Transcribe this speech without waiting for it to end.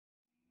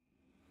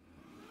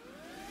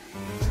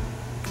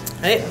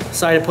Hey,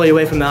 sorry to pull you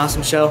away from the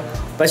awesome show.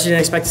 Bet you didn't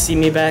expect to see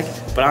me back,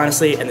 but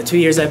honestly, in the 2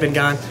 years I've been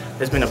gone,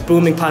 there's been a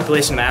booming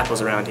population of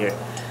apples around here.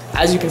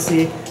 As you can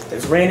see,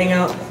 it's raining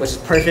out, which is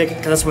perfect,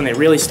 because that's when they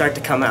really start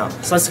to come out.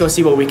 So let's go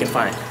see what we can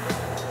find.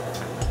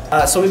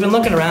 So we've been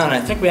looking around,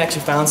 and I think we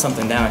actually found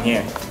something down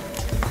here.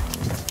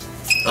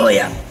 Oh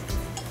yeah,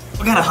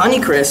 we got a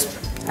Honeycrisp.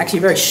 Actually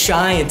a very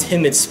shy and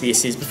timid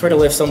species, prefer to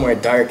live somewhere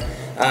dark.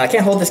 I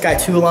can't hold this guy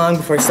too long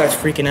before he starts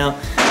freaking out.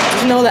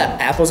 Did you know that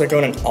apples are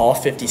grown in all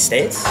 50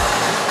 states?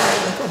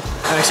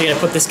 I'm actually gonna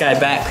put this guy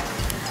back.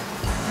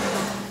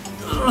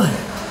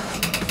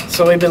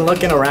 So we've been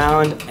looking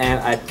around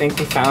and I think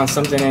we found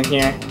something in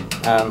here.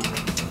 I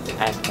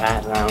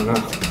don't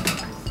know.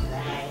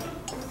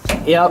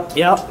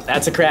 Yep,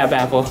 that's a crab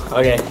apple.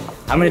 Okay,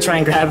 I'm gonna try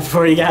and grab it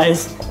for you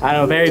guys. I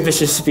don't know, very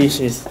vicious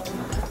species.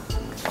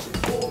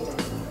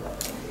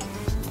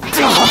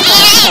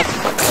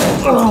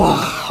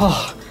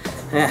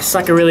 Yeah,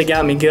 sucker really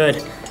got me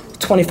good.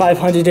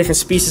 2,500 different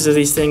species of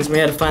these things. We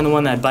had to find the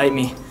one that'd bite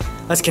me.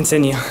 Let's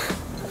continue.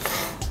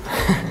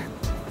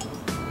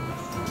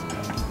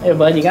 Hey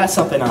bud, you got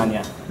something on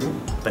you.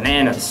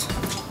 Bananas.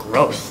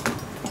 Gross.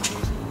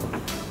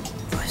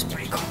 Oh, it's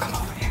pretty cool. Come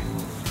over here.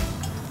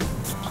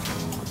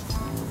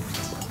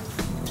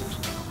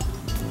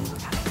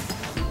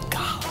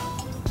 God,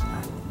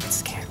 I'm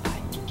scared by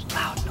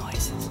loud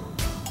noises.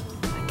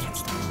 I can't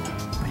stop.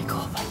 Pretty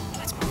cool, but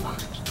let's move on.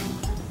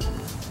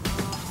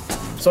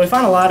 So we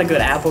found a lot of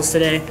good apples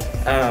today.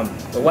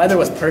 The weather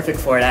was perfect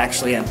for it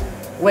actually. And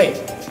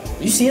wait,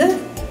 you see that?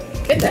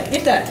 Get that,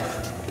 get that.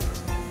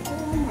 Oh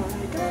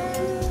my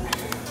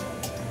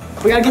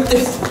God. We gotta get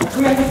this.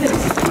 We gotta get this.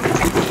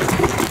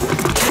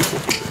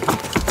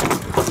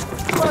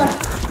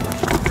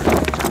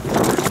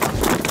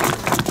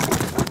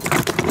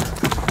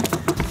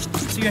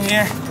 See you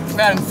here. We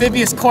got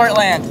amphibious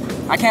cortland.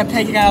 I can't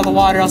take it out of the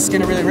water, else it's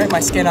gonna really rip my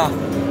skin off.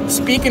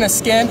 Speaking of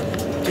skin,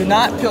 do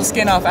not peel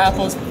skin off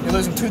apples. You're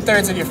losing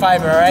 2/3 of your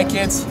fiber, all right,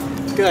 kids?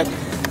 Good.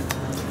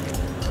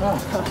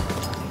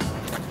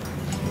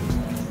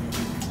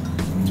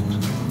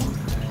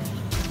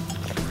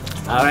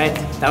 All right,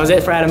 that was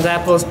it for Adam's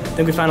apples. I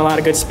think we found a lot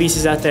of good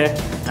species out there.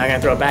 Now I'm gonna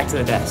throw it back to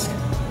the desk.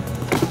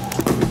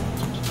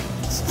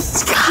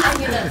 I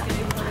knew that was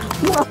gonna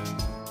be fun.